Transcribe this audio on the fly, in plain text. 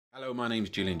Hello, my name's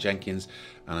Julian Jenkins,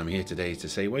 and I'm here today to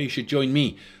say, well, you should join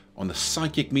me on the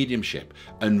Psychic Mediumship,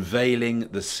 Unveiling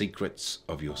the Secrets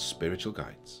of Your Spiritual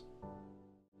Guides.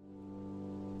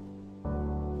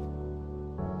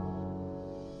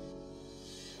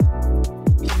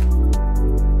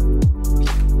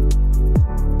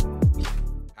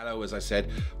 Hello, as I said,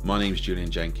 my name's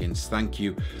Julian Jenkins. Thank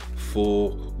you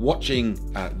for watching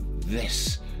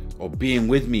this or being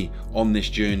with me on this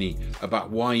journey about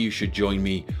why you should join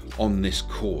me on this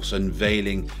course,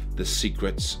 Unveiling the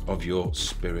Secrets of Your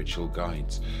Spiritual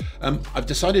Guides. I've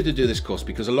decided to do this course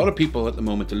because a lot of people at the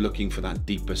moment are looking for that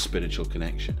deeper spiritual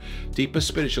connection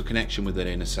with their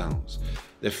inner selves.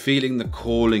 They're feeling the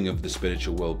calling of the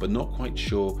spiritual world, but not quite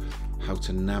sure how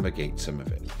to navigate some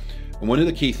of it. And one of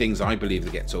the key things I believe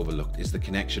that gets overlooked is the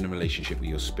connection and relationship with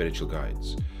your spiritual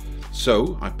guides.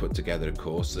 So I put together a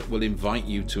course that will invite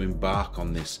you to embark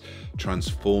on this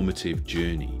transformative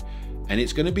journey. And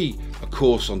it's going to be a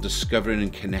course on discovering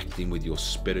and connecting with your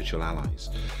spiritual allies.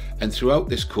 And throughout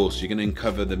this course, you're going to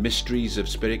uncover the mysteries of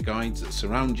spirit guides that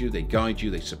surround you, they guide you,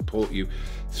 they support you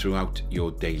throughout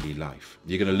your daily life.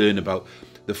 You're going to learn about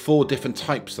the 4 different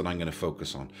types that I'm going to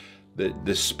focus on.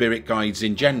 The spirit guides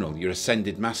in general, your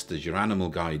ascended masters, your animal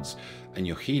guides, and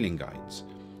your healing guides,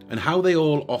 and how they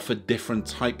all offer different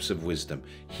types of wisdom,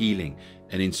 healing,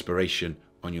 and inspiration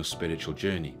on your spiritual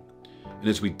journey. And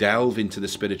as we delve into the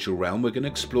spiritual realm, we're going to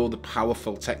explore the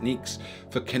powerful techniques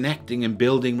for connecting and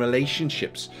building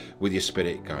relationships with your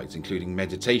spirit guides, including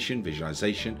meditation,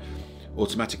 visualization,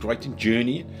 automatic writing,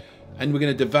 journeying. And we're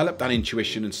going to develop that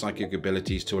intuition and psychic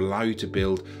abilities to allow you to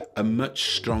build a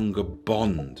much stronger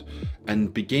bond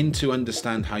and begin to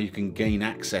understand how you can gain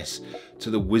access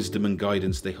to the wisdom and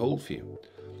guidance they hold for you.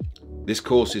 This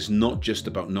course is not just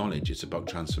about knowledge, it's about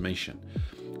transformation.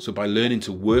 So by learning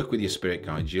to work with your spirit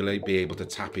guides, you'll be able to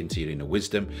tap into your inner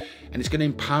wisdom, and it's going to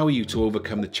empower you to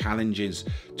overcome the challenges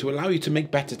to allow you to make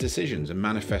better decisions and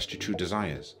manifest your true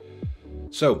desires.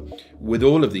 So with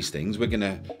all of these things, we're going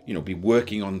to be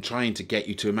working on trying to get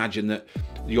you to imagine that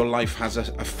your life has a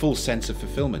full sense of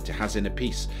fulfillment. It has inner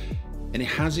peace, and it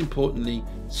has, importantly,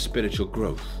 spiritual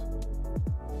growth.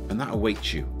 And that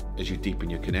awaits you as you deepen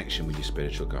your connection with your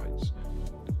spiritual guides.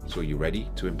 So are you ready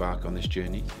to embark on this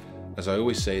journey? As I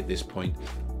always say at this point,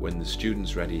 when the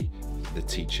student's ready, the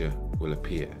teacher will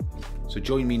appear. So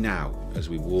join me now as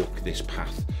we walk this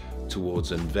path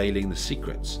towards unveiling the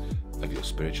secrets of your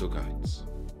spiritual guides.